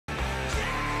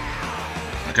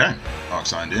Okay, Arc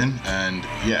signed in, and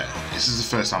yeah, this is the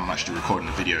first time I'm actually recording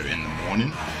a video in the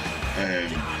morning.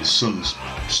 The sun's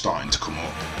starting to come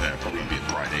up, probably won't be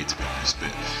a bright day to be honest, but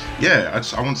yeah,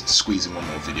 I wanted to squeeze in one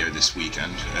more video this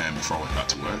weekend before I went back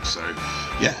to work, so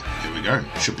yeah, here we go.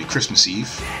 Should be Christmas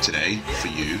Eve today for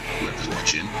you, whoever's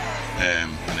watching,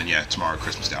 and then yeah, tomorrow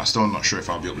Christmas Day. I'm still not sure if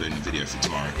I'll be uploading a video for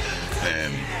tomorrow,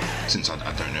 since I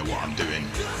don't know what I'm doing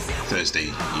Thursday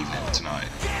evening tonight.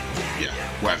 Yeah,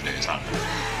 whatever it is happening.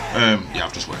 Yeah,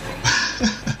 I've just woke up.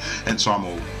 Hence why I'm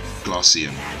all glassy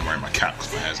and I'm wearing my cap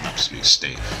because my hair's an absolute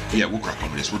state. But yeah, we'll crack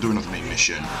on with this. We'll do another main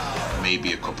mission,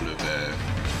 maybe a couple of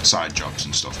side jobs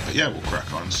and stuff. But yeah, we'll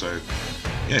crack on. So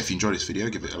yeah, if you enjoyed this video,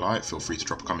 give it a like. Feel free to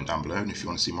drop a comment down below. And if you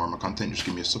want to see more of my content, just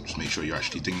give me a sub. Just make sure you're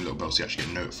actually ding the little bell so you actually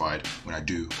get notified when I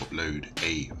do upload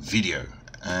a video.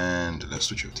 And let's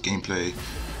switch over to gameplay.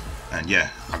 And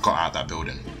yeah, I got out of that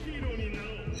building.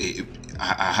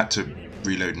 I had to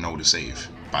reload an older save,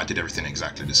 but I did everything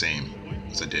exactly the same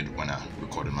as I did when I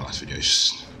recorded my last video. It's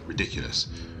just ridiculous.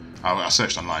 I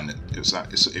searched online that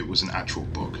it was an actual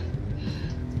bug.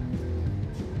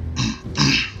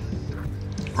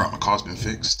 Right, my car's been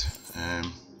fixed.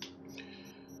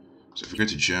 So if we go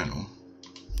to journal,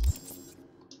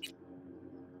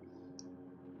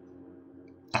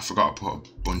 I forgot to put a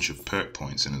bunch of perk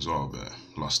points in as well, but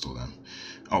lost all them.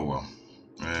 Oh well.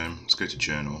 Let's go to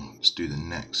journal. Let's do the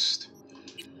next.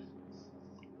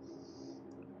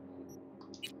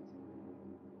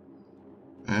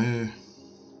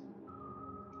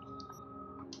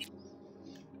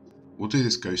 We'll do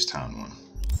this Ghost Town one.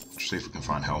 Just see if we can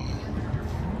find Helmet.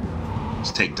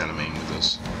 Let's take Delamain with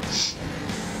us.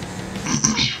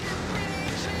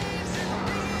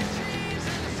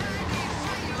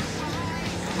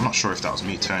 I'm not sure if that was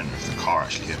me turning, or if the car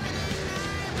actually hit me.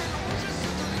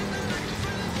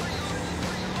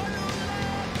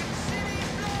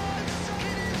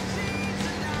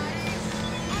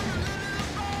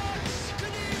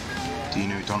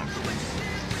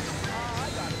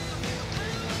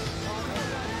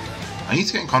 I need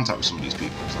to get in contact with some of these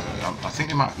people. I think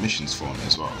they might have missions for me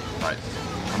as well. Like,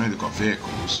 I know they've got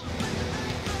vehicles.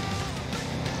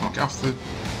 Come on, get out of the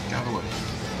way.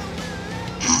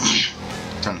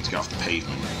 Tell them to get off the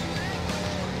pavement.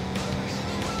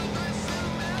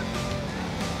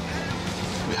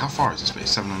 Wait, how far is this place?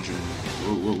 700.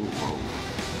 Whoa.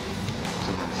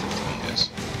 750 meters.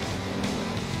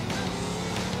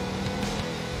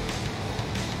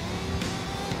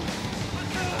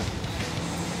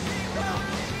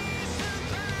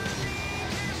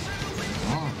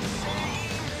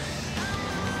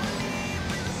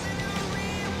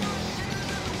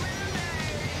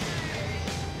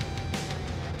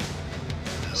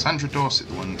 Sandra Dorset,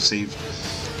 the one that saved,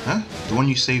 the one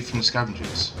you saved from the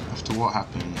scavengers. After what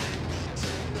happened,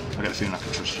 I get a feeling I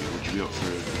can trust you. Would you be up for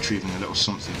retrieving a little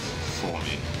something for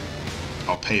me?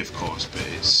 I'll pay, of course, but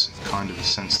it's kind of a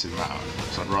sensitive matter,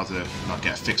 so I'd rather not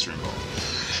get a fixer involved.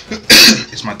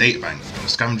 It's my databank, and the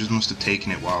scavengers must have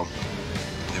taken it while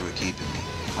they were keeping me.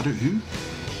 I don't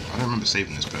remember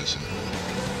saving this person.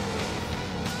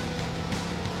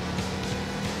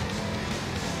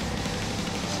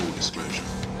 Full disclosure.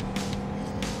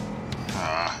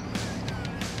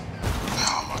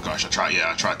 Oh my gosh, I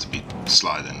tried to be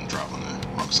sliding and drive on the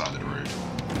wrong side of the road.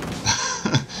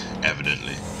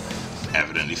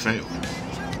 Evidently failed.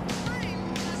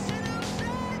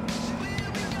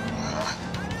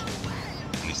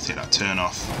 I need to take that turn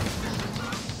off.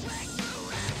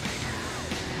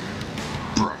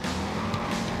 Bro,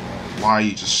 why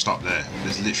you just stop there?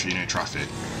 There's literally no traffic.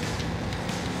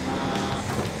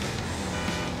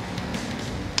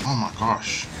 Oh my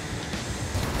gosh.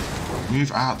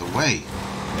 Move out of the way.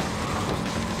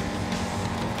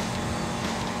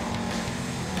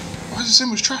 Why is there so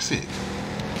much traffic?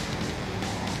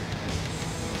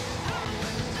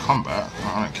 Combat?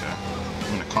 Oh, I don't care.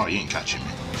 I'm in a car, you ain't catching me.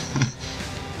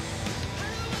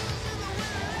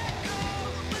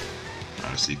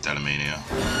 Right, let's leave Delamain here.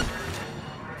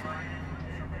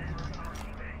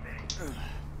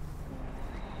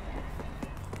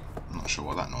 I'm not sure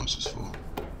what that noise was for.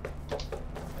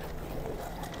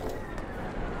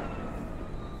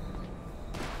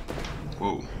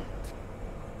 Whoa.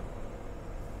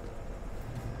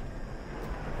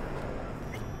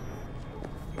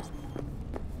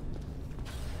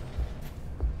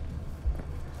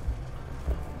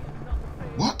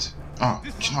 What? Oh,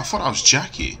 you know, I thought I was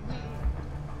Jackie.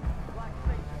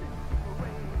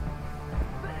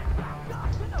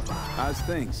 How's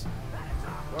things?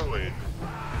 Chloe.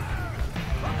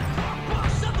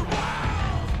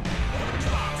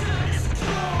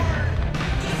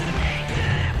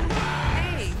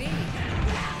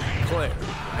 Claire,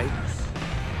 right?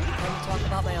 Can we talk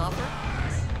about my offer?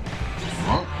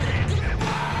 What?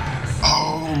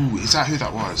 Oh, is that who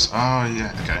that was? Oh,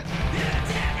 yeah, okay.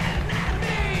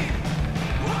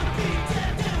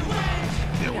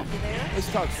 Yeah, well, You there?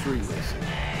 Let's talk street racing.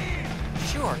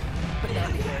 Sure, but not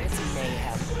here. It's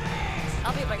mayhem.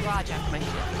 I'll be at my garage after my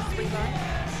shift. Swing by?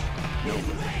 No,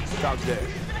 talk there.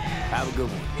 Have a good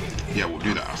one. yeah, we'll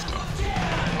do that after.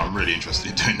 I'm really interested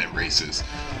in doing them races.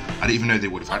 I didn't even know they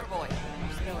would have had... Boy.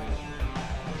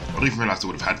 I didn't even realise they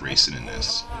would have had racing in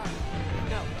this.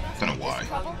 No. Don't know why.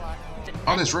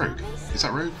 Oh, there's Rogue. Is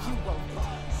that Rogue? You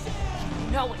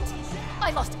won't. Know it.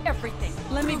 I lost everything.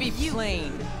 Let me be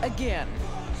plain. Again.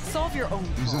 Solve your own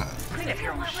Who's that? Clean up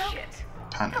your own shit.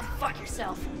 Panic. Go fuck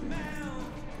yourself.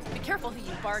 Be careful who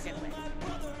you bargain with.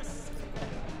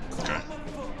 Okay.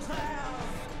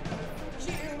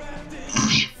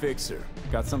 Fixer.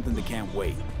 Got something that can't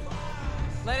wait.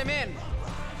 Let him in.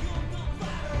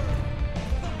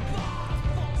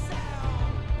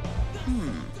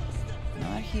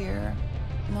 Not here.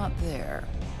 Not there.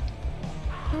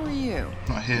 Who are you?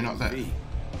 Not here, not there. V.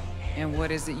 And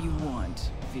what is it you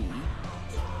want, V?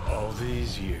 All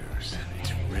these years,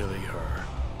 it's really her.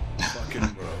 Fucking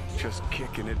broke, just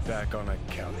kicking it back on a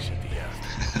couch at the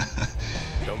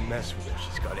after. Don't mess with her,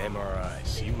 she's got MRI.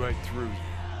 See right through you.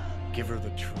 Give her the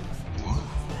truth.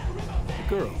 What?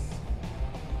 The girl.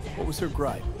 What was her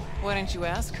gripe? Why didn't you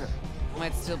ask her?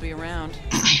 Might still be around,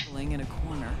 pulling in a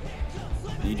corner.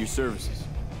 Need your services.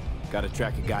 Gotta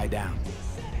track a guy down.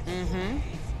 Mm-hmm.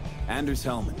 Anders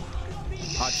Hellman.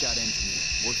 Hotshot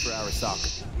engineer. Worked for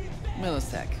Arasaka.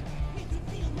 Millisec.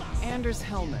 Anders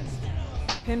Hellman.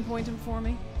 Pinpoint him for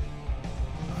me?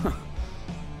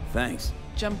 Thanks.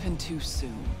 Jumping too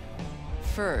soon.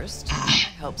 First, my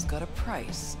help's got a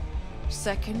price.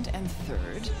 Second and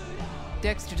third,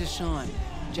 Dexter Deshawn,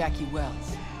 Jackie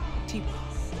Wells,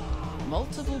 T-Box.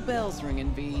 Multiple bells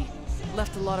ringing, V.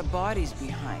 Left a lot of bodies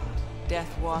behind.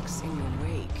 Death walks in your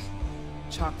wake.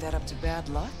 Chalk that up to bad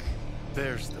luck?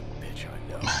 There's the bitch I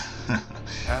know.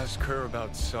 Ask her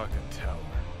about Sokka Tower.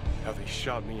 How they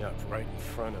shot me up right in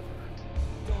front of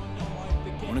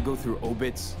her. Wanna go through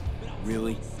obits?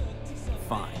 Really?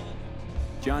 Fine.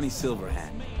 Johnny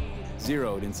Silverhand.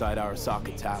 Zeroed inside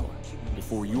Arasaka Tower.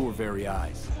 Before your very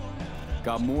eyes.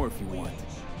 Got more if you want.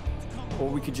 Or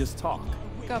we could just talk.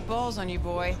 Got balls on you,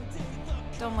 boy.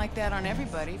 Don't like that on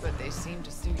everybody, but they seem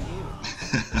to suit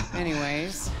you.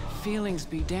 Anyways, feelings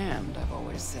be damned, I've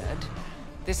always said.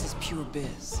 This is pure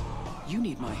biz. You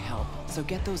need my help, so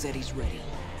get those eddies ready.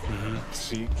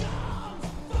 See?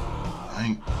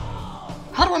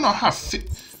 How do I not have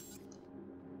fit?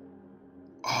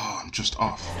 Oh, I'm just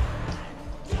off.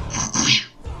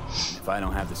 If I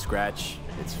don't have the scratch,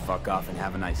 it's fuck off and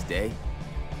have a nice day.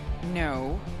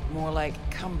 No, more like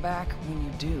come back when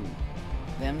you do.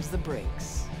 Them's the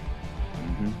breaks.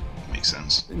 Makes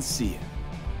sense. Then see you.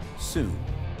 Soon.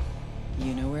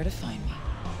 You know where to find me.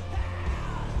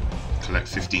 Collect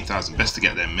 15,000. Best to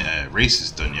get them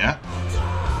races done, yeah?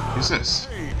 Who's this?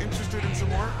 Hey, interested in some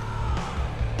work?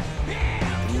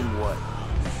 Doing what?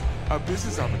 A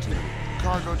business opportunity.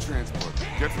 Cargo transport.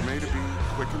 Get from A to B,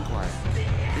 quick and quiet.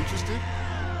 Interested?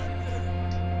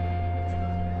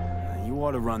 You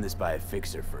ought to run this by a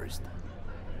fixer first.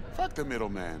 Fuck the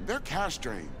middleman. They're cash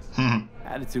drains.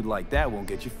 Attitude like that won't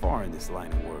get you far in this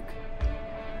line of work.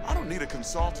 I don't need a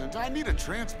consultant. I need a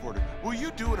transporter. Will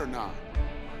you do it or not?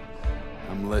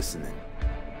 I'm listening.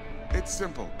 It's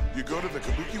simple. You go to the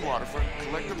Kabuki waterfront,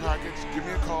 collect the package, give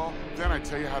me a call, then I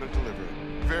tell you how to deliver it.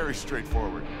 Very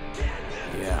straightforward.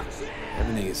 Yeah,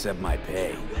 everything except my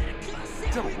pay.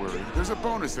 Don't worry, there's a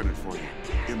bonus in it for you.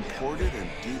 Imported and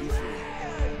duty-free.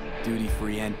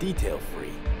 Duty-free and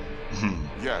detail-free.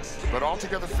 Yes, but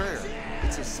altogether fair.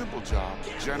 It's a simple job,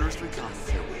 generously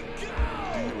compensated. Do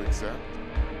you accept?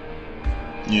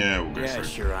 Yeah, we'll go Yeah, for it.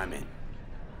 sure, I'm in.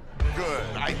 Good.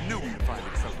 I knew you'd find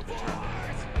acceptable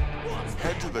terms.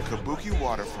 Head to the Kabuki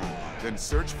waterfront, then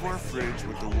search for a fridge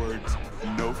with the words,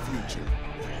 "No future."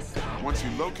 Once you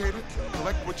locate it,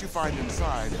 collect what you find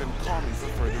inside, then call me for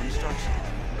further instructions.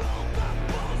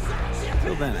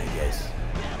 Till then, I guess.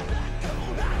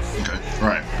 Okay,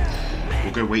 right.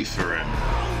 We'll go wait for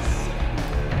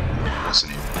what's the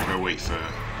name? We'll go wait for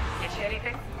Get you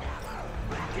anything?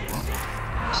 what?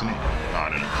 What's the name? Oh, I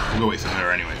don't know. We'll go wait for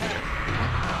her anyway. Okay.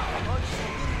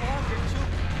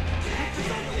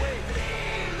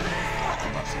 I'll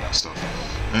come back for that stuff.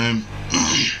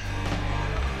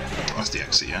 That's the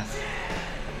exit, yeah?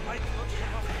 Right,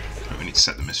 we need to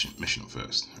set the mission up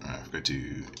first. Alright, go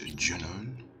to General.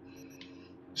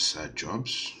 Sad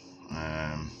jobs.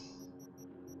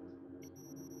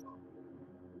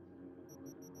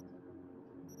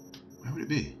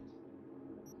 Could it be?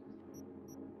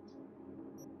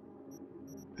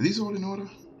 Are these all in order?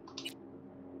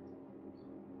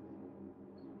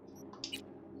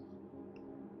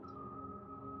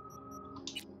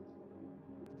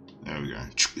 There we go.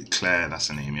 Claire, that's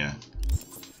the name, yeah.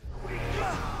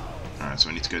 Alright, so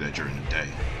I need to go there during the day.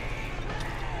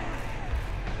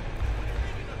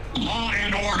 Law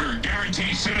and order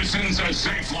guarantee citizens a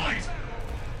safe life.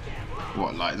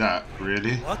 What, like that?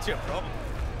 Really? What's your problem?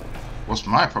 What's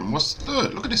my problem?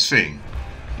 Look at this thing.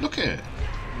 Look at it.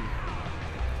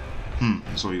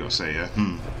 That's all you gotta say, yeah?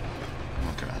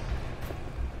 Okay.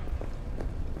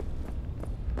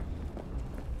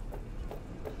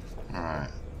 Alright.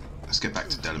 Let's get back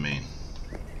to Delamine.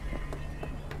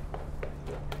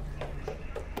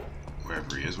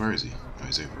 Wherever he is. Where is he? Oh,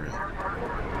 he's over here.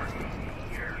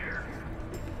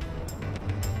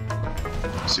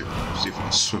 See if we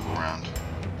can swivel around.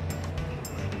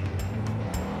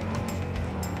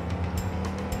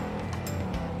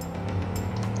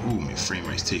 Ooh, my frame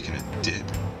rate's taking a dip.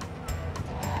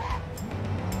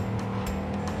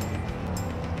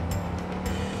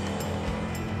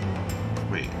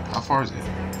 Wait, how far is it?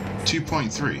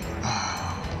 2.3.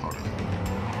 Hold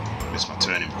on. Missed my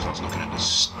turning because I was looking at the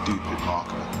stupid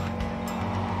marker.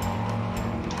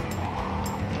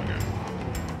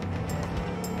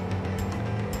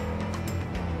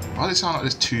 Why does it sound like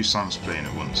there's two songs playing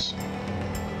at once?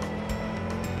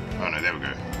 Oh no, there we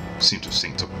go. Seem to have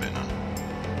synced up a bit now.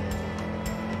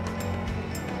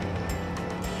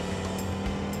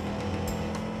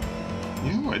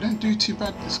 You know what, it don't do too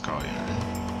bad, this car, you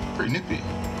know. Pretty nippy.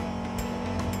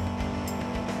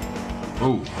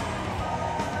 Oh.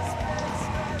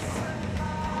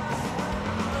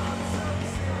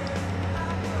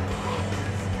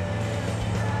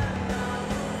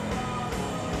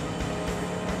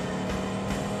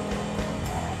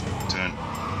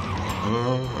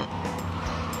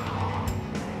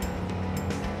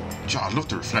 I love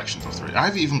the reflections of the road. I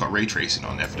haven't even got ray tracing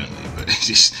on, evidently, but it's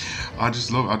just, I just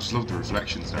love the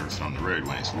reflections and everything on the road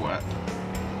when it's wet.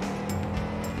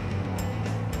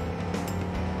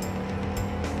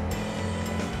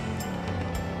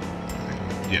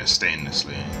 Yeah, stay in this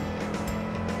lane.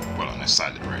 Well, on this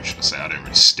side of the road, should I say? I don't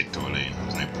really stick to a lane.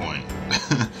 There's no point.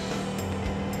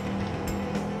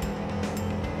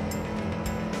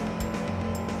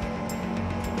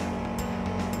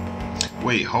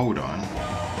 Wait, hold on.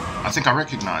 I think I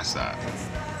recognize that.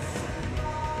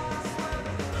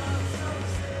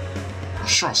 I'm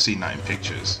sure I've seen that in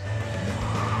pictures.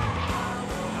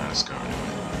 Right, let's go anyway.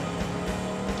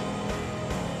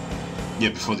 Yeah,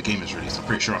 before the game was released, I'm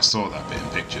pretty sure I saw that bit in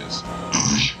pictures.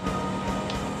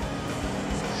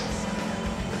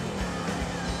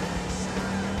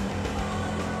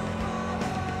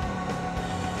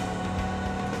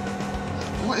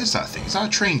 What is that thing? Is that a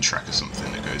train track or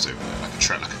something that goes over there? Like a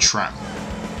tram?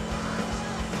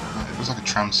 It looks like a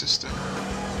tram system.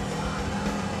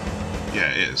 Yeah,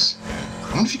 it is. Yeah.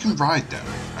 I wonder if you can ride them.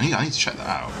 I need to check that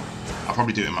out. I'll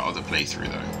probably do it in my other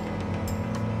playthrough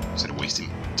though. Instead of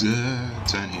wasting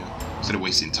turn here. Instead of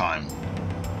wasting time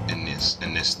in this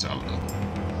development.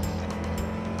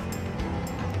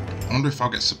 I wonder if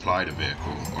I'll get supplied a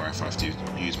vehicle or if I have to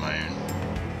use my own.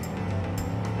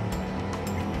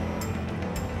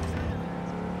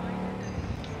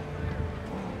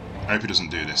 I hope it doesn't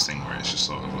do this thing where it's just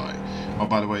sort of like, oh,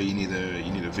 by the way, you need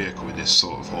a vehicle with this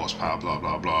sort of horsepower, blah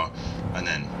blah blah, and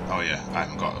then, oh yeah, I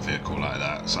haven't got a vehicle like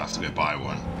that, so I have to go buy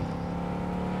one.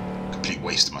 Complete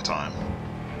waste of my time.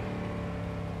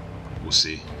 We'll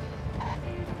see.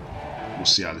 We'll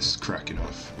see how this is cracking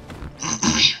off.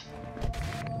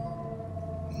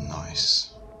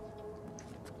 Nice.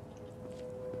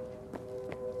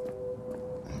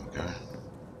 There we go.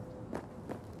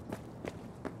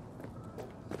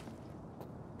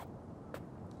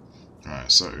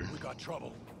 Alright, so... We got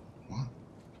trouble. What?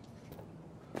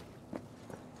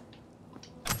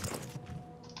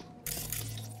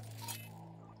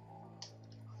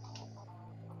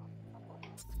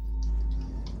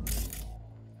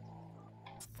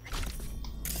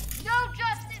 No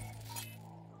justice!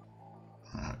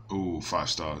 Alright, ooh, 5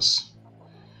 stars.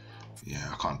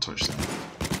 Yeah, I can't touch them.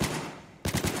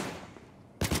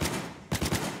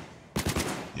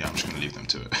 Yeah, I'm just gonna leave them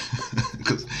to it.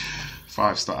 Because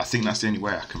 5 star, I think that's the only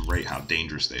way I can rate how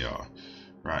dangerous they are.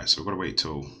 Right, so we've got to wait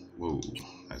till, whoa,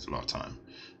 that's a lot of time.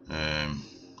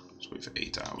 Let's wait for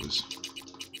 8 hours.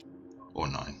 Or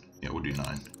 9. Yeah, we'll do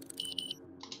 9.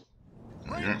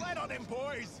 There we go.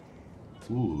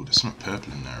 Ooh, there's some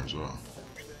purple in there as well.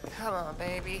 Come on,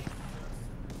 baby.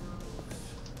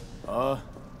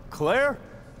 Claire?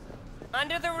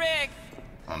 Under the rig.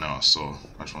 I know, I saw.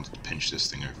 I just wanted to pinch this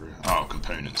thing over here. Oh,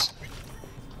 components.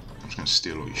 I'm just gonna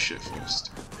steal all your shit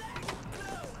first.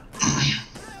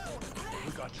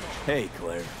 Hey,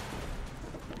 Claire.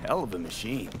 Hell of a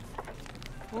machine.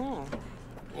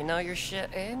 You know your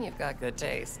shit and you've got good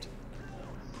taste.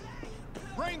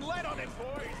 Bring lead on it,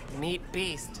 boy. Meat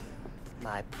beast.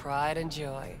 My pride and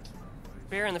joy.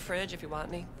 Beer in the fridge if you want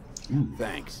any.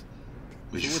 Thanks.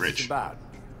 Where's your So what's this fridge? about?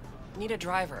 Need a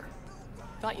driver.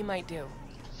 Thought you might do.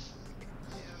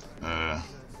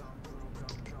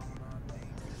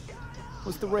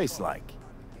 What's the race like?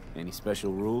 Any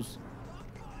special rules?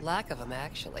 Lack of them,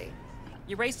 actually.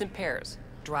 You race in pairs.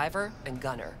 Driver and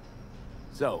gunner.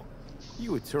 So,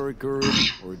 you a turret guru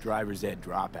or a driver's ed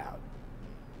dropout?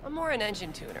 I'm more an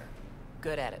engine tuner.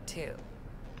 Good at it, too.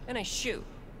 And I shoot,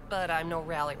 but I'm no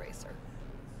rally racer.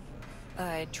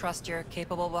 I trust you're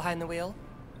capable behind the wheel?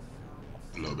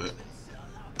 A little bit.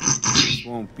 This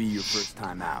won't be your first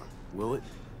time out, will it?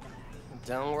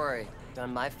 Don't worry.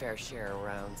 Done my fair share of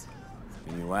rounds.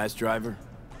 And your last driver?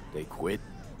 They quit?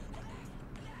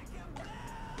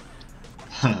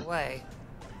 Way.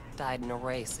 Died in a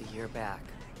race a year back.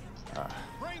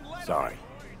 Sorry.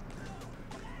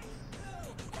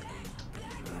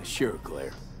 Sure,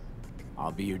 Claire.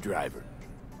 I'll be your driver.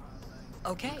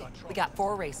 Okay, we got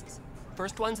 4 races.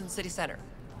 First one's in City Center.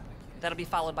 That'll be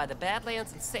followed by the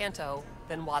Badlands and Santo,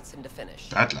 then Watson to finish.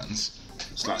 Badlands?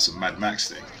 It's like some Mad Max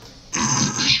thing.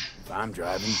 If I'm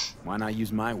driving, why not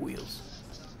use my wheels?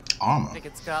 Armor? Think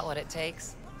it's got what it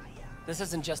takes? This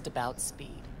isn't just about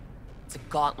speed. It's a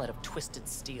gauntlet of twisted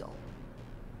steel.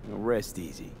 Now rest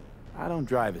easy. I don't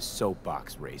drive a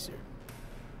soapbox racer.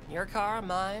 Your car,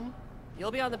 mine.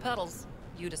 You'll be on the pedals.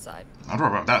 You decide. I'd worry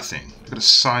about that thing. Look at the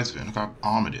size of it. Look how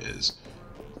armored it is.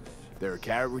 There a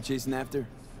carrot we're chasing after?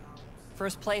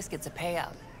 First place gets a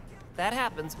payout. If that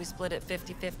happens, we split it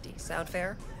 50-50. Sound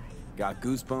fair? Got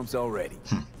goosebumps already.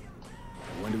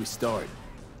 When do we start?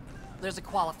 There's a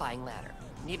qualifying ladder.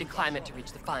 Need to climb it to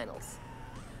reach the finals.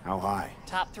 How high?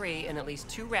 Top 3 in at least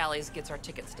 2 rallies gets our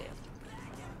ticket stamped.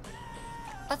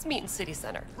 Let's meet in City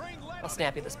Center. I'll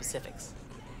snap you the specifics.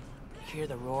 Hear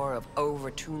the roar of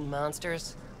overtuned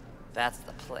monsters? That's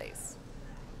the place.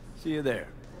 See you there.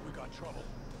 We got trouble.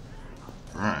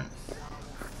 Right.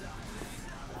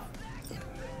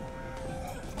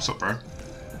 What's up, bro?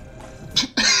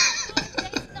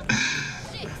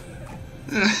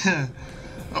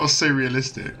 That was so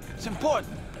realistic. It's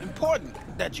important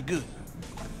that you're good.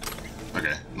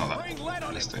 Okay, not that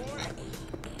realistic.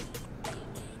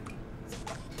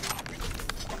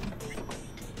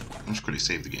 I'm just quickly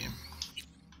save the game.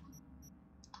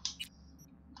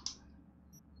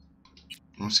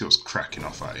 I want to see what's cracking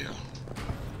off out here.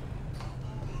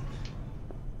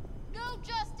 No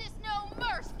justice, no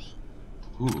mercy.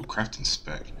 Ooh, crafting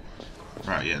spec.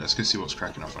 Right, yeah, let's go see what's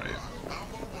cracking off out here.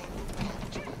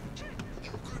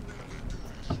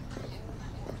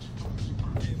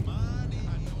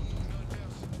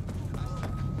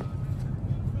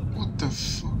 What the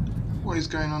fuck? What is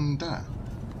going on with that?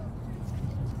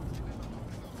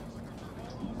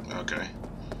 Okay.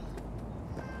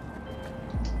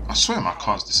 I swear my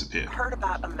car's disappeared. Heard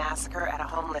about a massacre at a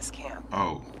homeless camp.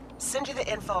 Oh. Send you the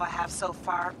info I have so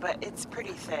far, but it's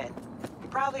pretty thin. You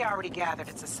probably already gathered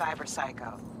it's a cyber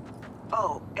psycho.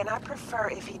 Oh, and I prefer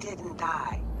if he didn't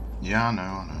die. Yeah, I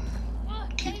know.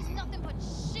 Keep Tastes him. nothing but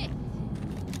shit.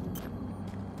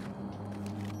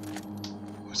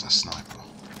 Where's that sniper?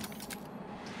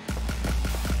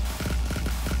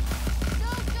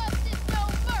 No justice, no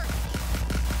mercy.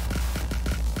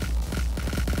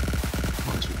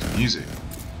 What's with the music?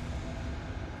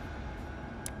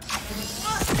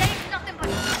 Tastes nothing but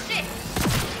shit.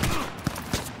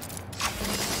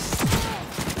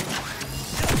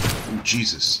 Oh,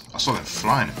 Jesus. I saw them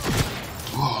flying.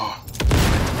 Whoa.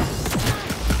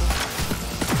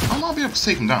 I might be able to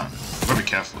take him down. Gotta be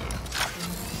careful though.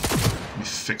 Let me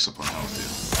fix up on health here.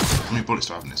 How many bullets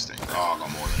do I have in this thing? Oh, I got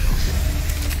more than enough.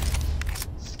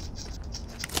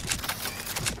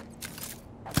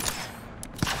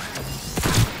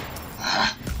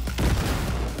 Ah.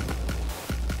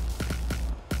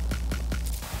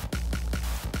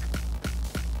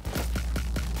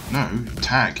 No,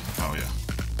 tag. Oh yeah.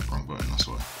 Wrong button, that's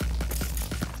why.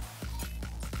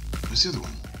 Where's the other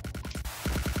one?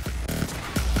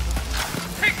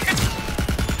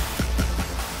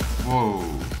 Whoa.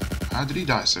 How did he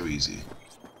die so easy?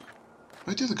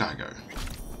 Where'd the other guy go?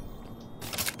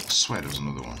 I swear there was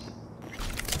another one.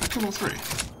 Did I kill all 3?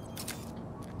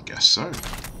 Guess so.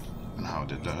 And how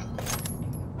did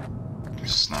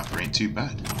this sniper ain't too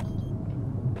bad.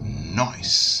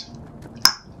 Nice.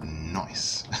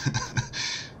 Nice.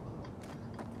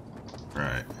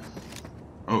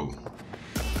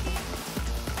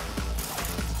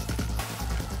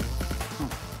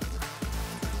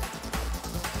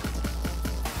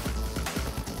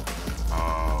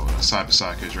 Cyber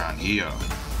Psychos around here.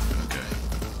 Okay.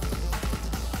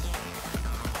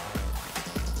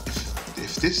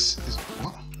 If this is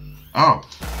what? Oh,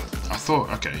 I thought.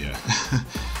 Okay, yeah.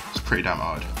 It's pretty damn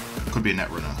hard. Could be a net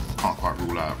runner. Can't quite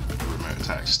rule out a remote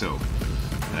attack. Still,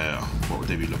 what would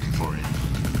they be looking for in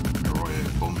Arroyo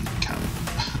Bum Camp?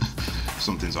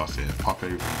 Something's off here. Pop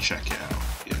over and check it out.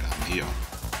 Yeah, I'm here.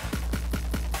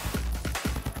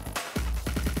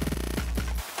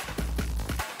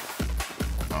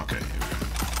 Okay, here we go.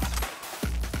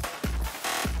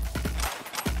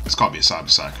 It's gotta be a Cyber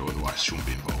Psycho, otherwise she won't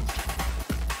be involved.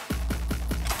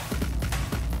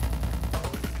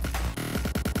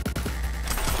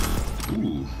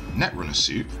 Ooh, Netrunner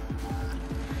suit.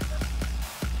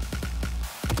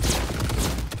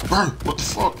 Bro, what the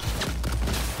fuck?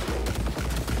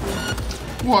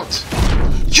 What?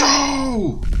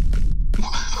 Yo!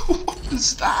 What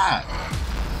was that?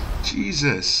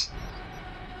 Jesus.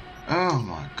 Oh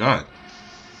my god.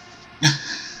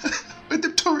 Where'd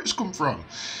the turrets come from?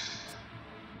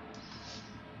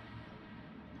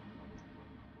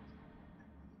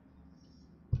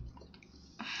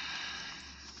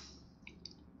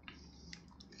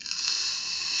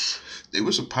 They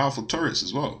were some powerful turrets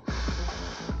as well.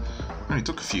 I only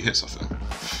took a few hits off it.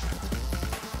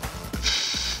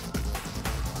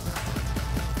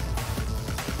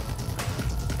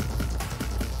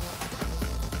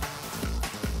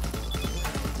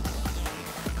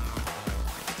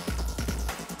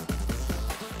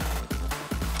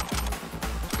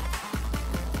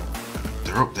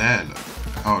 They're up there, look.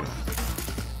 Hold on.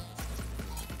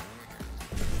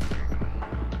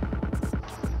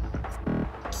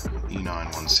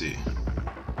 E91C.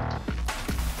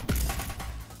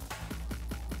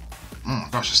 Oh my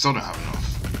gosh, I still don't have enough.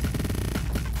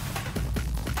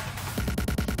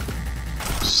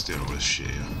 Steal all this shit.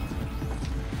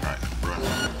 Right, run,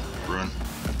 run,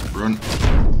 run.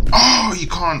 Oh, you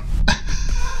can't.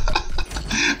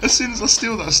 As soon as I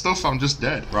steal that stuff, I'm just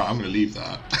dead. Right, I'm gonna leave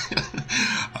that.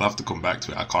 I'll have to come back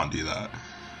to it. I can't do that.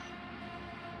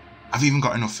 I've even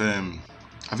got enough.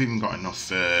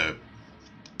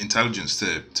 Intelligence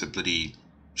to bloody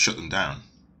shut them down.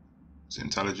 Is it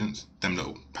intelligence? Them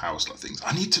little power slot things.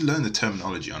 I need to learn the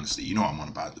terminology, honestly. You know what I'm on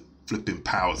about. The flipping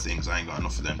power things. I ain't got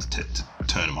enough of them to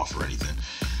turn them off or anything.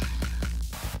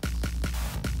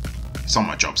 It's on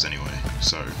my jobs anyway,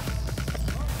 so.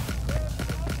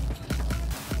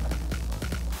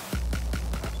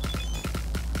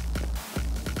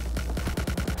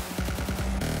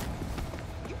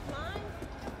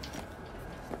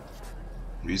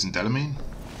 Using Delamine?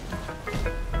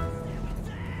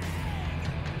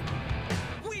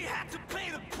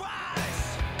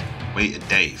 Wait a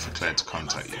day for Claire to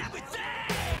contact you.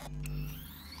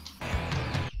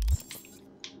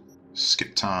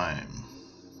 Skip time.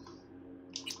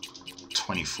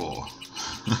 24.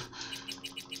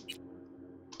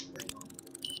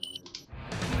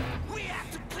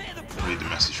 Read the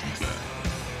message from Claire.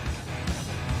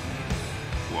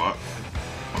 What?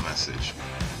 What message?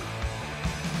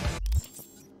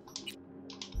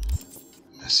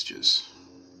 Messages.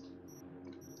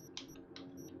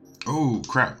 Oh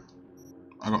crap.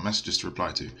 I got messages to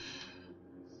reply to.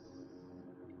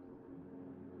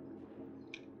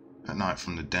 At night,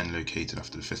 from the den located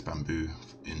after the 5th bamboo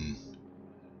in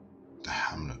the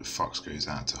hamlet, the fox goes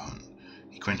out to hunt.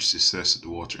 He quenches his thirst at the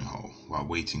watering hole while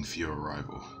waiting for your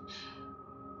arrival.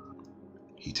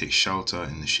 He takes shelter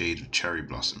in the shade of cherry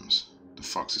blossoms. The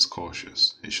fox is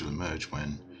cautious. It shall emerge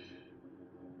when...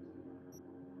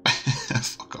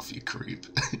 Fuck off, you creep.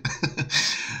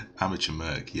 Amateur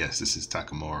merc. Yes, this is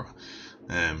Takamura.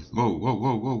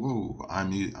 Whoa.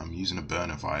 I'm using a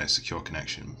burner via secure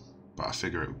connection, but I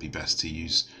figure it would be best to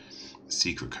use the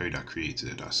secret code I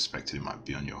created. I suspected it might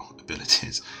be on your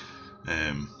abilities.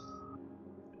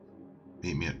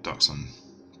 Meet me at docks on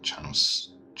Channel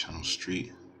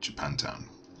Street, Japantown.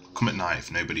 Come at night.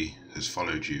 If nobody has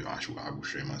followed you, I will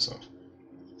show myself.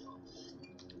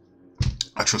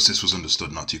 I trust this was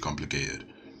understood, not too complicated.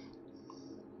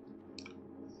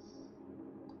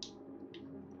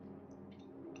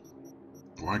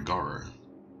 Why Goro?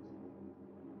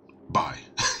 Bye.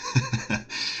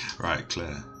 Right,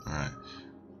 Claire. Alright.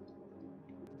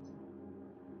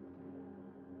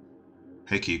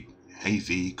 Hey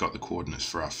V, got the coordinates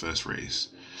for our first race.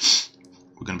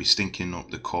 We're going to be stinking up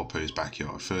the Corpo's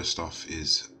backyard. First off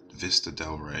is Vista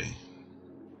Del Rey.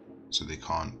 So they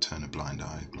can't turn a blind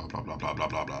eye. Blah, blah, blah, blah, blah,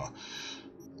 blah, blah.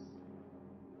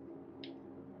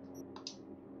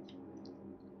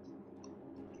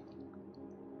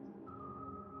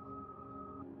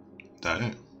 That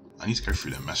it? I need to go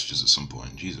through their messages at some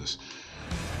point. Jesus.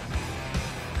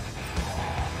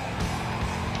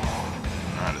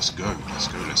 let's go. Let's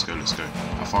go, let's go, let's go.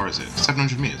 How far is it?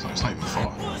 700 meters? No, it's not even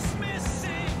far.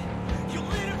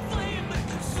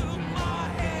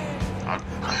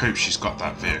 I hope she's got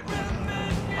that vehicle.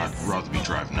 I'd rather be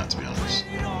driving that, to be honest.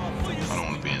 I don't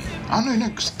want to be in... Oh, no,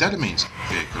 because Delamain's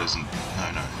vehicle isn't...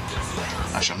 No.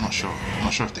 Actually, I'm not sure. I'm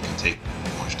not sure if they can take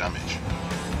much damage.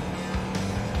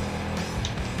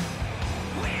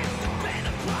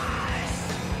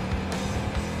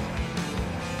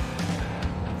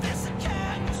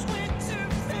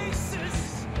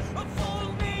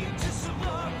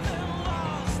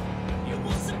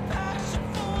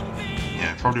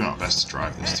 Probably not best to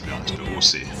drive this, to be honest, but we'll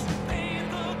see.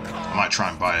 I might try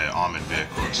and buy an armoured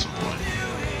vehicle at some point.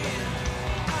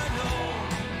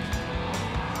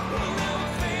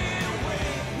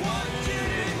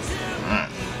 Alright.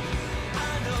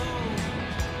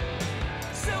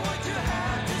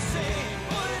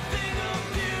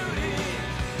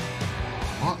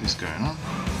 What is going on?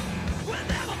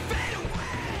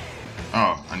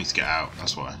 Oh, I need to get out,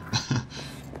 that's why.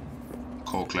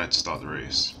 Call Claire to start the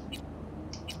race.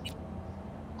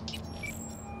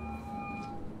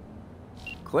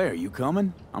 Claire, you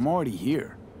coming? I'm already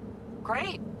here.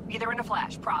 Great. Be there in a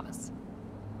flash, promise.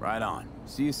 Right on.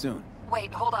 See you soon.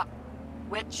 Wait, hold up.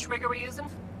 Which rig are we using?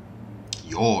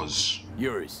 Yours.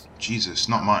 Yours. Jesus,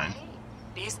 not mine.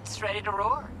 Beast's ready to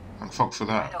roar. Thank fuck for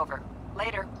that. Right over.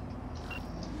 Later.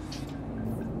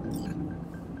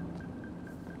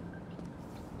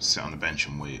 Sit on the bench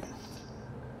and wait.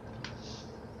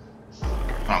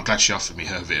 Oh, I'm glad she offered me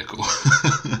her vehicle.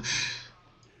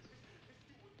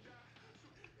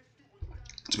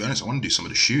 To be honest, I want to do some of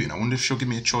the shooting. I wonder if she'll give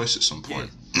me a choice at some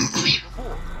point.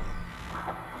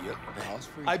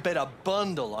 I bet a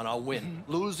bundle on a win.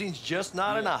 Losing's just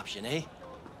not an option, eh?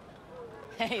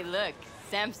 Hey, look,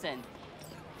 Samson.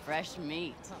 Fresh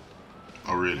meat.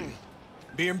 Oh, really?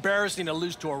 Be embarrassing to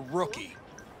lose to a rookie.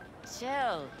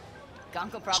 Chill.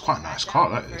 Gonko It's quite a nice car,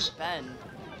 that is.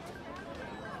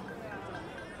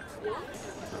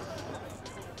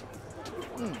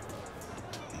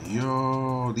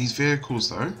 Yo, these vehicles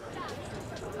though.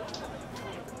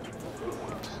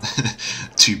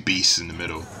 Two beasts in the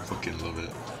middle. Fucking love it.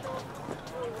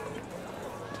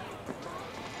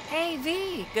 Hey,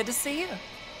 V. Good to see you.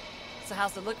 So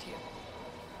how's it look to you?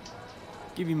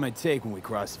 Give you my take when we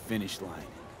cross the finish line.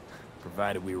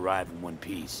 Provided we arrive in one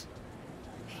piece.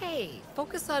 Hey,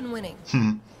 focus on winning.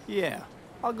 Yeah,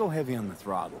 I'll go heavy on the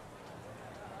throttle.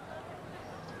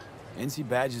 NC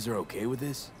badges are okay with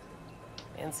this?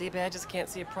 NC badges can't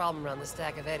see a problem around the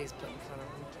stack of eddies put in front of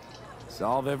them.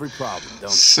 Solve every problem, don't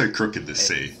So crooked to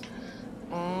see.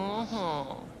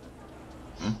 Mm-hmm.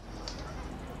 Huh?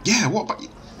 Yeah, what about you?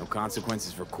 No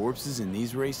consequences for corpses in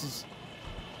these races?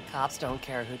 Cops don't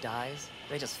care who dies.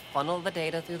 They just funnel the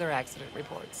data through their accident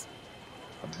reports.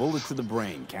 A bullet to the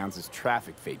brain counts as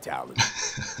traffic fatality.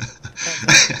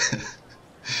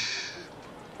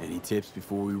 Any tips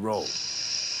before we roll?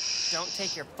 Don't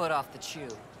take your foot off the chew.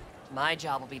 My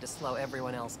job will be to slow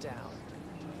everyone else down.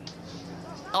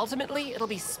 Ultimately, it'll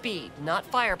be speed, not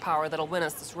firepower, that'll win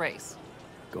us this race.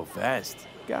 Go fast.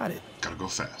 Got it. Gotta go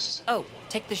fast. Oh,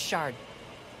 take this shard.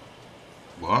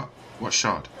 What? What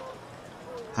shard?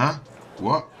 Huh?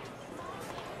 What?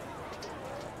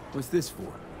 What's this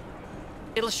for?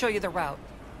 It'll show you the route.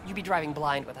 You'd be driving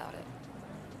blind without it.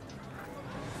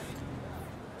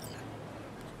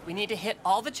 We need to hit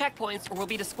all the checkpoints or we'll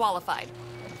be disqualified.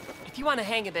 If you want to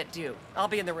hang a bit, do. I'll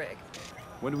be in the rig.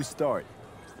 When do we start?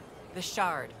 The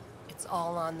shard. It's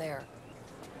all on there.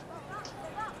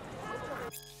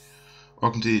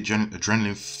 Welcome to the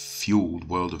adrenaline-fueled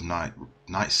world of Night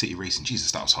City Racing.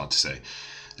 Jesus, that was hard to say.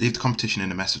 Leave the competition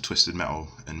in a mess of twisted metal,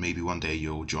 and maybe one day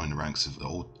you'll join the ranks of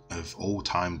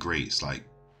all-time greats like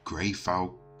Gray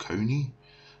Falcone,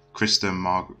 Krista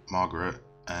Margaret,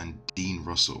 and Dean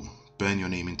Russell. Burn your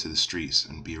name into the streets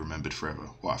and be remembered forever.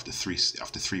 Well, after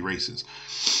three races,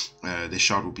 this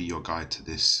shard will be your guide to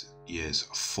this year's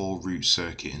 4-route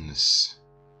circuit in this.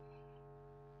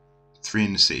 3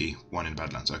 in the city, 1 in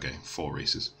Badlands. Okay, 4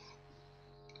 races.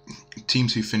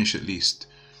 Teams who finish at least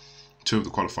 2 of the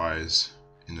qualifiers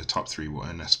in the top 3 will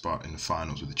earn their spot in the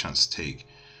finals with a chance to take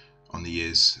on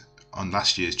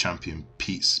last year's champion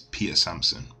Peter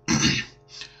Sampson.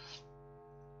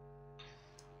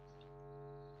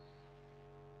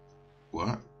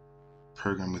 What?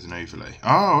 Program with an overlay.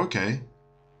 Oh, okay.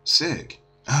 Sick.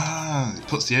 Ah, it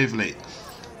puts the overlay.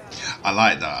 I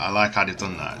like that. I like how they've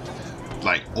done that.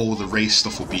 Like, all the race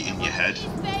stuff will be in your head.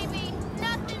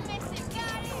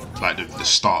 Like the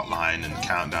start line and the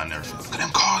countdown and everything. Look at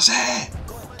them cars there!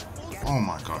 Oh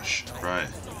my gosh. Right.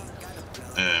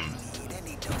 I'm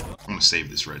gonna save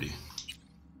this ready.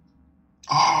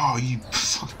 Oh, you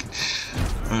fucking...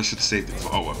 I should have saved it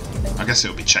for... Oh, well. I guess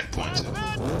it'll be checkpointed.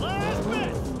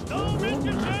 Don't risk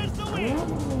your chance to win.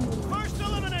 First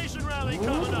elimination rally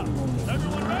coming up.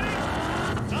 Everyone ready?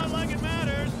 Not like it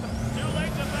matters. Too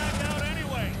late to back out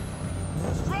anyway.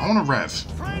 I want to rev.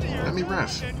 Let me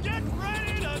rev. And get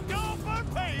ready to go for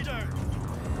pay dirt.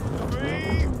 3,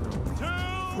 2,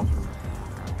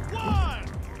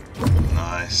 1.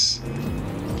 Nice.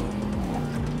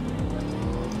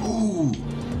 Ooh,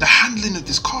 the handling of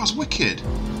this car is wicked.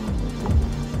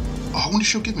 Oh, I wonder if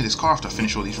she'll give me this car after I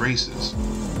finish all these races.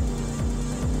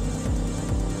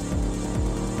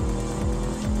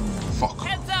 Fuck.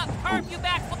 Heads up, curve you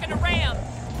back looking to ram.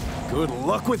 Good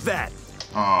luck with that.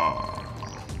 Oh.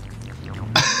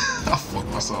 I fucked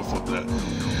myself up there.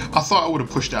 I thought I would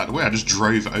have pushed out of the way. I just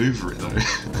drove over it though.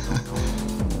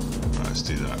 Right, let's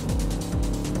do that.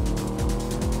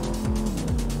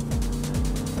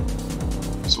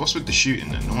 So what's with the shooting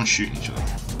then? No one's shooting each other.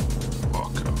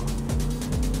 Fuck off.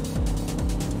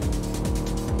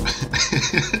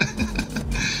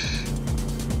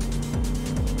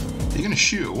 You're gonna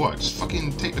shoot or what? Just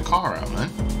fucking take the car out,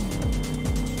 man.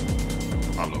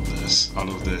 I love this. I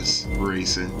love this.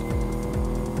 Racing.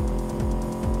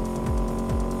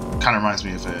 Kind of reminds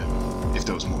me of if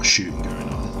there was more shooting going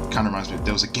on. Kind of reminds me of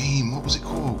there was a game. What was it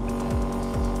called?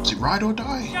 Was it Ride or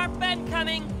Die? Sharp bend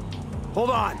coming. Hold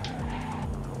on.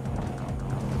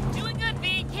 Doing good,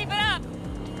 V. Keep it up.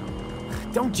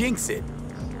 Don't jinx it.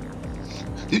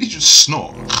 Did he just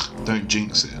snort? Don't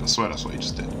jinx it. I swear that's what he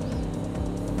just did.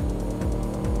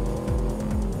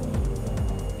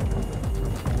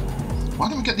 Why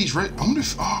don't we get these road? I wonder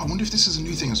if this is a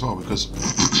new thing as well, because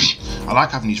I like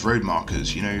having these road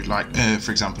markers. You know, like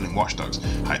for example in Watch Dogs,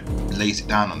 how it lays it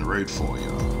down on the road for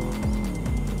you.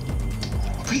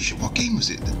 I'm pretty sure. What game was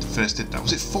it that first did that?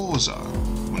 Was it Forza?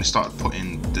 When it started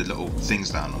putting the little things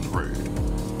down on the road,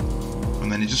 and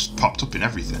then it just popped up in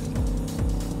everything.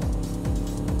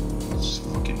 This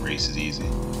fucking race is easy.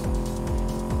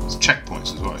 It's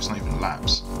checkpoints as well. It's not even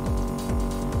laps.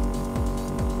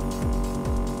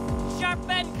 Sharp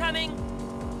bend coming.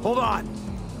 Hold on.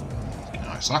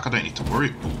 No, it's like I don't need to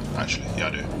worry. Ooh, actually, yeah, I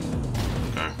do.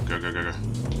 Go.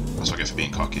 That's what I get for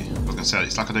being cocky. I was gonna say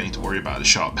it's like I don't need to worry about the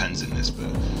sharp pens in this,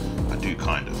 but I do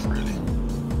kind of really.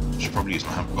 Should probably use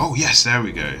my hand. Oh yes, there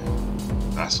we go.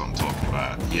 That's what I'm talking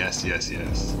about. Yes.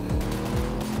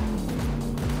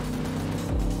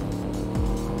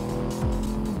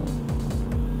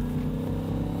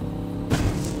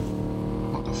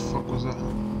 What the fuck was that?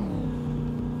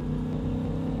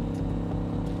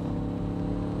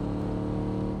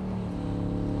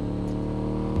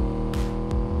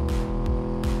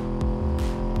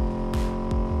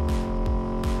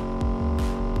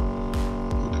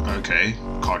 Okay,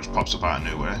 car just pops up out of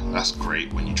nowhere. That's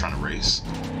great when you're trying to race.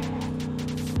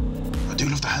 I do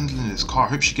love the handling of this car. I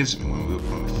hope she gives it me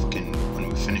when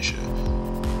we finish it.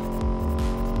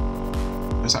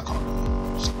 Where's that car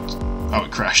going? Oh,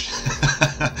 it crashed.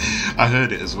 I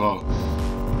heard it as well.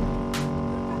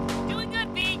 Doing good,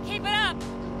 V. Keep it up.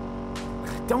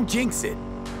 Don't jinx it.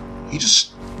 He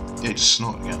just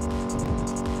snorted again.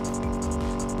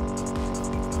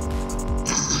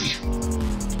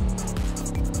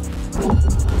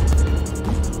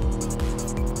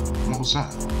 What was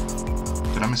that?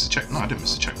 Did I miss a check? No, I didn't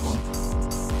miss a checkpoint.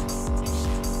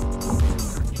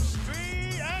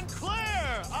 Free and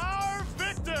clear, our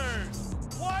victors.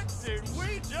 What did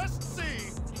we just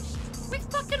see? We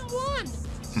fucking won.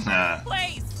 Nah.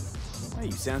 Place. Hey,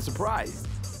 you sound surprised.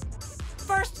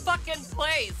 First fucking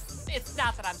place. It's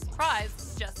not that I'm surprised.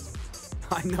 It's just.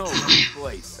 I know, first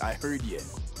place. I heard you.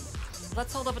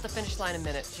 Let's hold up at the finish line a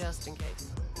minute, just in case.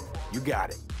 You got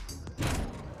it.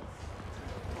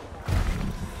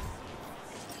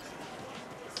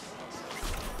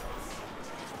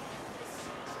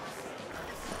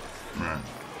 Right.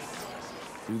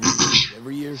 Do this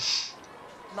every year?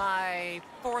 My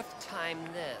 4th time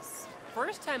this.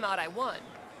 First time out, I won.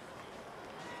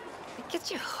 It gets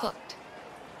you hooked.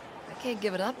 I can't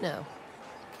give it up now.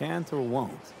 Can't or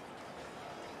won't.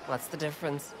 What's the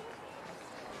difference?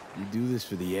 You do this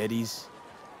for the eddies,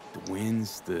 the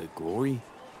wins, the glory?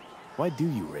 Why do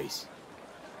you race?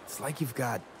 It's like you've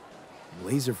got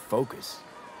laser focus.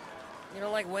 You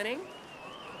don't like winning?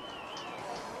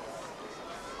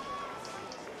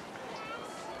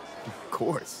 Of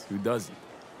course, who doesn't?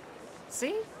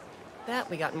 See? That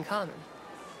we got in common.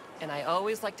 And I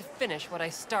always like to finish what I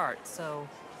start, so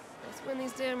let's win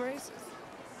these damn races.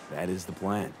 That is the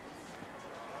plan.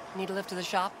 Need a lift to the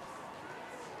shop?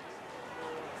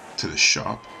 To the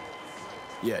shop?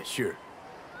 Yeah, sure.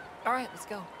 All right, let's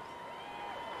go.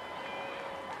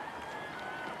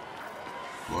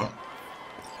 What?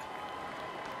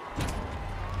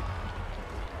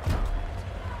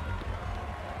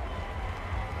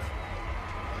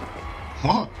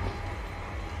 What?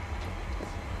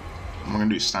 What am I gonna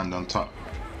do? Stand on top?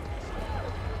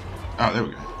 Oh, there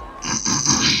we go.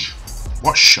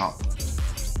 What shot?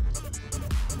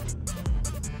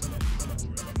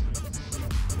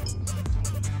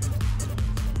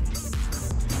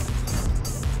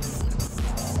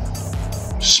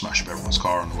 Smash up everyone's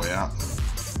car on the way out.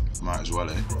 Might as well,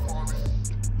 eh?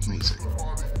 Music.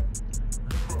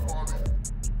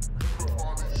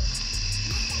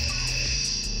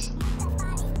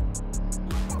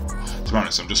 To be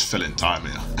honest, I'm just filling time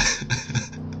here.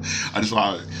 I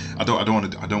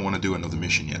don't want to do another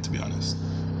mission yet, to be honest.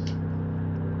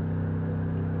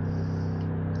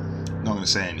 Not gonna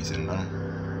say anything, no.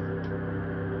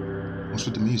 What's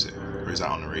with the music? Or is that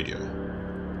on the radio?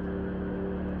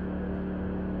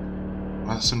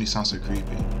 Why does that suddenly sound so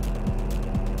creepy?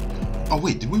 Oh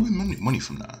wait, did we win money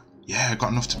from that? Yeah, I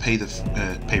got enough to pay the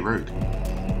pay Rogue.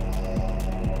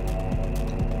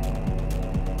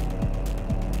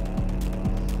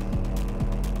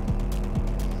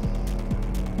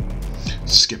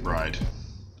 Skip ride.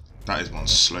 That is one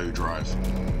slow drive.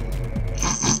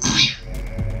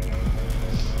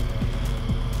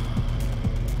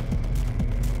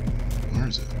 Where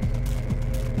is it?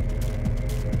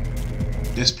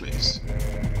 This place.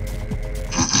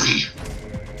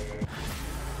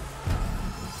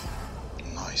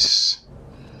 Nice.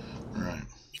 Right.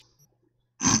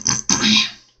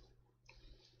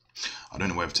 I don't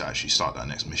know whether to actually start that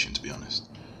next mission, to be honest.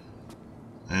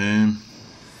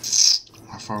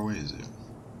 How far away is it?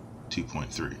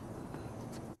 2.3.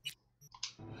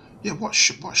 Yeah, what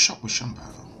shop was Shumba?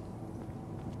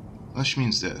 Unless she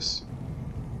means this.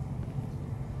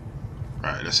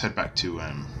 Right, let's head back to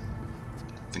I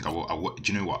think I will.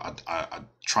 Do you know what? I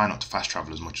try not to fast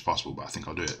travel as much as possible, but I think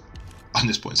I'll do it on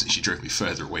this point since she drove me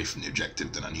further away from the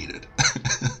objective than I needed.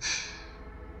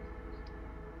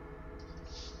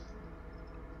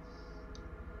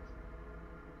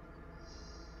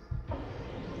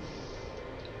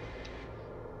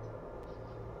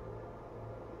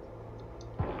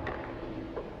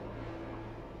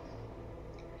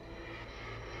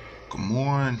 Come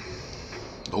on,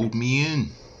 load me in.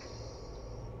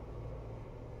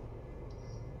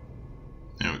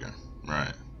 There we go.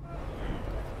 Right.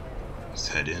 Let's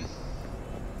head in.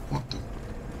 What the?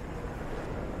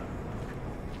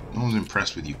 No one's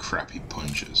impressed with you crappy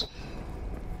punches.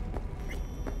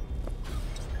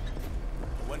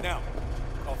 What now?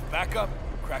 Call for backup,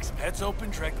 crack some heads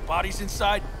open, drag the bodies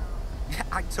inside.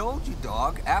 I told you,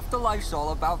 dog. Afterlife's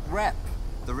all about rep.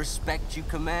 The respect you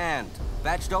command.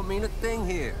 Badge don't mean a thing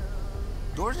here.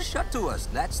 Doors are shut to us.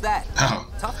 That's that. Oh.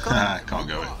 Tough call. Can't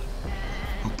go in.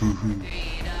 Oh, boo-hoo.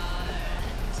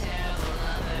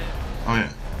 Oh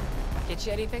yeah. Get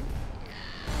you anything?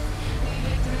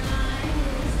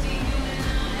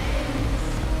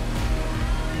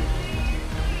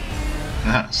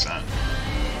 Sad.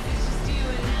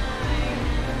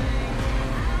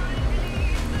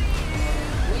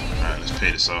 Alright, let's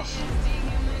pay this off.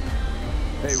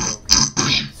 Hey, Rogue.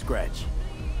 Scratch.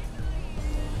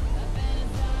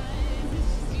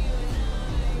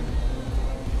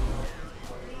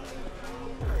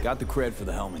 Got the cred for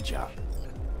the helmet job.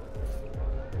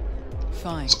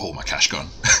 Fine. It's all my cash gone.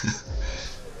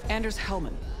 Anders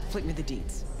Hellman, flick me the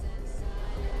deeds.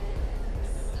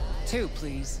 2,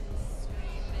 please.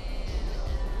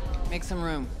 Make some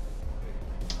room.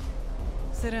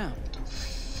 Sit down. What the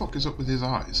fuck is up with his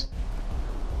eyes?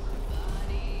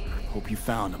 Hope you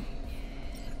found him.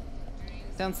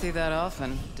 Don't see that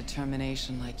often.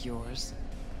 Determination like yours.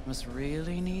 Must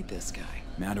really need this guy.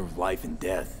 Matter of life and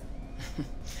death.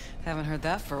 Haven't heard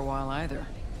that for a while either.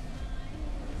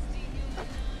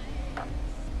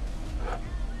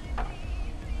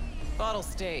 Bottle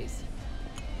stays.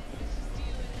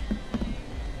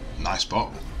 Nice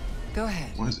bottle. Go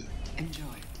ahead. What is it? Enjoy.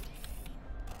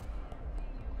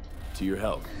 To your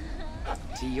health.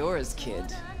 To yours,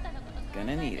 kid.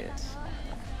 Gonna need it.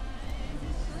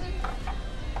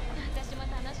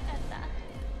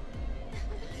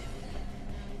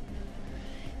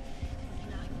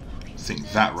 I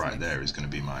think that right there is going to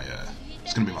be my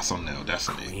it's going to be my thumbnail,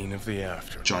 definitely. Queen of the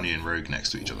after. Johnny and Rogue next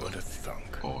to each other. What a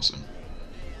thunk. Awesome.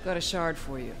 Got a shard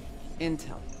for you.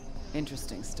 Intel.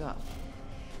 Interesting stuff.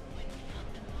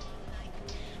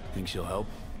 Think she'll help?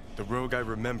 The Rogue I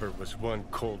remember was one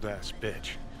cold-ass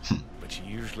bitch. But she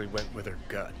usually went with her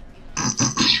gut.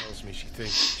 Tells me she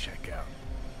thinks she'll check out.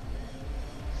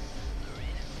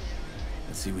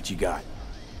 Let's see what you got.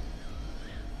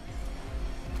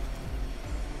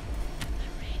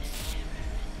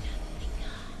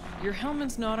 Your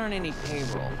Hellman's not on any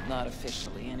payroll, not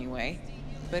officially anyway.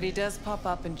 But he does pop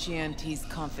up in GMT's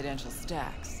confidential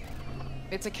stacks.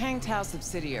 It's a Kang Tao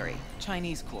subsidiary,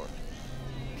 Chinese corp.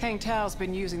 Kang Tao's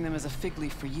been using them as a fig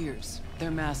leaf for years.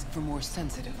 They're masked for more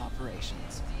sensitive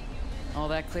operations. All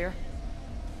that clear?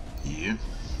 Yeah.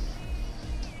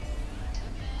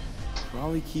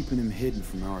 Probably keeping him hidden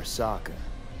from Arasaka.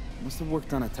 Must have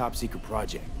worked on a top-secret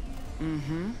project.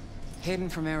 Mm-hmm. Hidden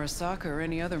from Arasaka or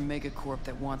any other megacorp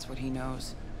that wants what he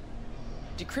knows.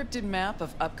 Decrypted map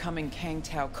of upcoming Kang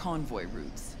Tao convoy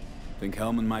routes. Think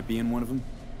Hellman might be in one of them?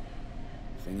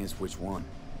 Thing is, which one?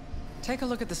 Take a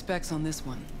look at the specs on this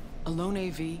one. A lone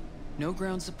AV, no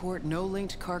ground support, no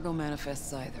linked cargo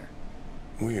manifests either.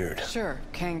 Weird. Sure,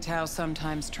 Kang Tao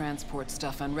sometimes transports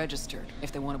stuff unregistered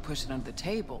if they want to push it under the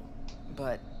table.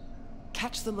 But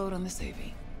catch the load on this AV.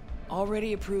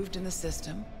 Already approved in the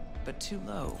system, but too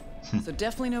low. So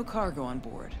definitely no cargo on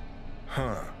board.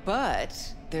 Huh.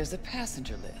 But there's a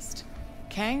passenger list.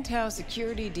 Kang Tao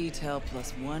security detail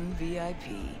plus 1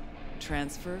 VIP.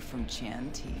 Transfer from Chan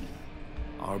T.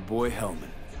 Our boy Hellman.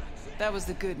 That was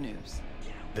the good news.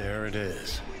 There it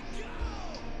is.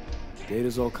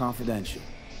 Data's all confidential.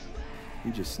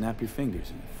 You just snap your fingers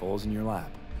and it falls in your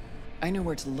lap. I know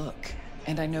where to look,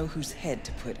 and I know whose head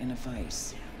to put in a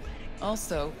vice.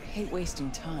 Also, hate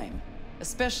wasting time,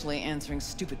 especially answering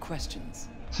stupid questions.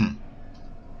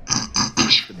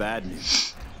 The bad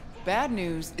news. Bad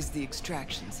news is the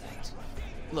extraction site.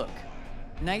 Look,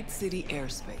 Night City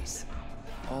airspace.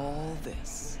 All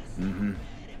this. Mm-hmm.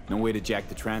 No way to jack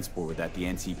the transport without the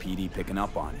NCPD picking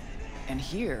up on it. And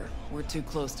here, we're too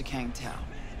close to Kang Tao.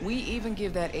 We even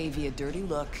give that AV a dirty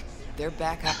look, their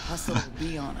backup hustle will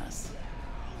be on us.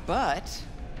 But,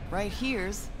 right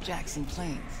here's Jackson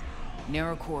Plains.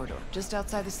 Narrow corridor, just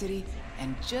outside the city,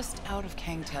 and just out of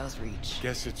Kang Tao's reach.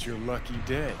 Guess it's your lucky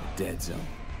day. Dead zone.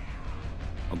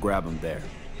 I'll grab him there.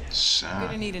 We're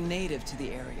gonna need a native to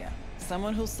the area.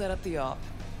 Someone who'll set up the op,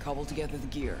 cobble together the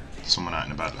gear. Someone out in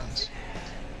the Badlands.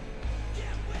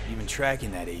 Even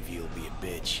tracking that AV will be a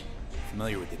bitch.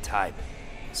 Familiar with the type.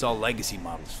 Saw legacy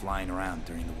models flying around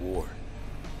during the war.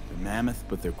 They're mammoth,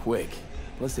 but they're quick.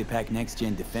 Plus they pack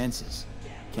next-gen defenses.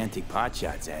 Can't take pot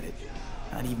shots at it.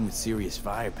 Not even with serious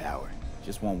firepower.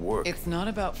 Just won't work. It's not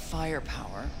about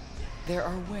firepower. There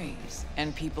are ways,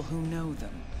 and people who know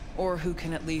them. Or who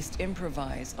can at least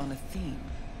improvise on a theme.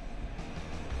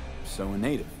 So a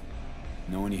native.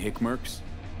 Know any hickmerks?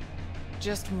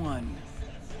 Just one.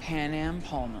 Pan Am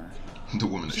Palmer. The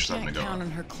woman that's She just having a can't go. count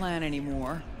on her clan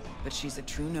anymore, but she's a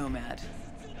true nomad.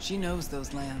 She knows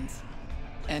those lands.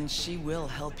 And she will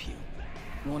help you.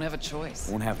 Won't have a choice.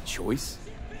 Won't have a choice?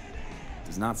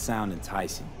 Does not sound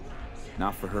enticing.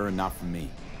 Not for her and not for me.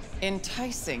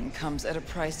 Enticing comes at a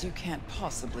price you can't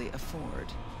possibly afford.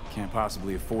 Can't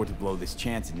possibly afford to blow this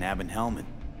chance at nabbing Hellman.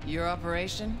 Your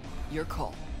operation, your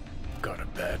call. Got a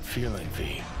bad feeling,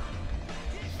 V.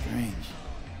 Strange.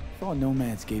 Thought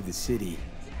nomads gave the city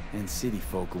and city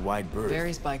folk a wide berth.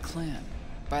 Varies by clan,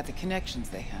 by the connections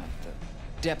they have, the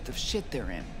depth of shit they're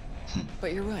in.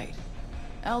 But you're right.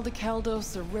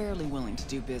 Aldecaldos are rarely willing to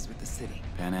do biz with the city.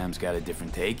 Pan Am's got a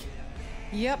different take?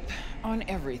 Yep, on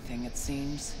everything it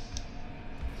seems.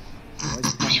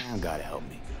 Why's Pan Am gotta help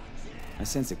me? I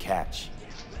sense a catch.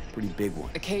 Pretty big one.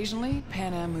 Occasionally,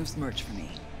 Pan Am moves merch for me.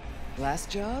 Last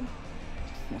job?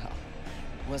 Well,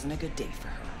 wasn't a good day for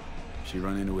her. She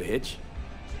run into a hitch?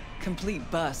 Complete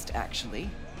bust, actually.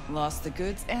 Lost the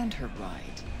goods and her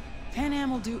ride. Pan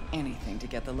Am will do anything to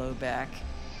get the load back.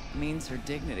 Means her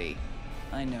dignity.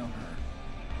 I know her.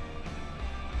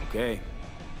 Okay.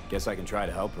 Guess I can try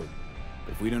to help her.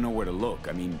 But if we don't know where to look,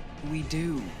 I mean... We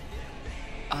do.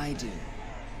 I do.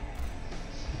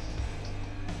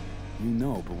 You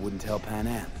know, but wouldn't tell Pan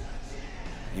Am.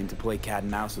 Aim to play cat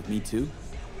and mouse with me too?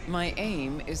 My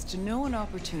aim is to know an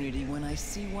opportunity when I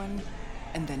see one,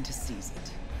 and then to seize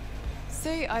it.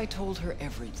 Say I told her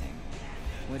everything.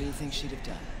 What do you think she'd have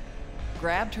done?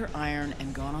 Grabbed her iron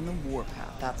and gone on the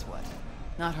warpath, that's what.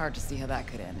 Not hard to see how that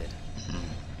could have ended.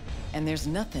 And there's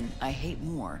nothing I hate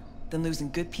more than losing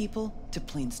good people to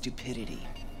plain stupidity.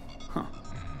 Huh.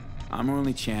 I'm her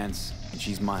only chance, and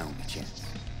she's my only chance.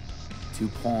 2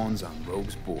 pawns on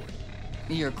Rogue's board.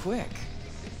 You're quick.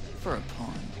 For a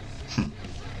pawn.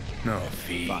 No,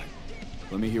 V. Fine.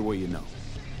 Let me hear what you know.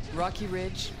 Rocky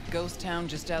Ridge, ghost town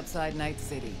just outside Night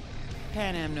City.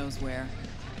 Pan Am knows where.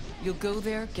 You'll go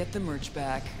there, get the merch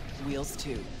back, wheels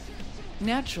too.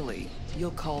 Naturally, you'll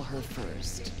call her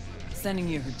first. Sending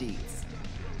you her deeds.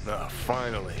 Ah,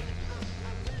 finally.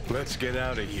 Let's get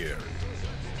out of here.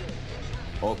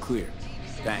 All clear.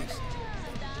 Thanks.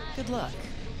 Good luck.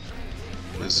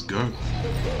 let's go. I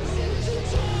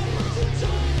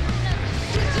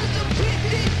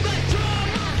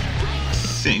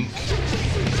think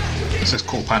it says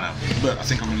call Pana, but I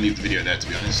think I'm gonna leave the video there, to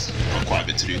be honest. Got quite a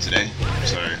bit to do today,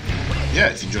 so yeah,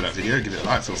 if you enjoyed that video, give it a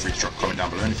like. Feel free to drop a comment down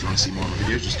below, and if you want to see more of my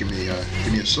videos, just give me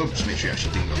a sub. Just make sure you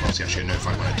actually ding the bell so you actually get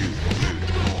notified when I do upload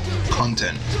more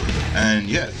content. And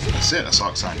yeah, that's it. That's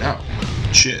Ark signed out.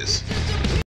 Cheers.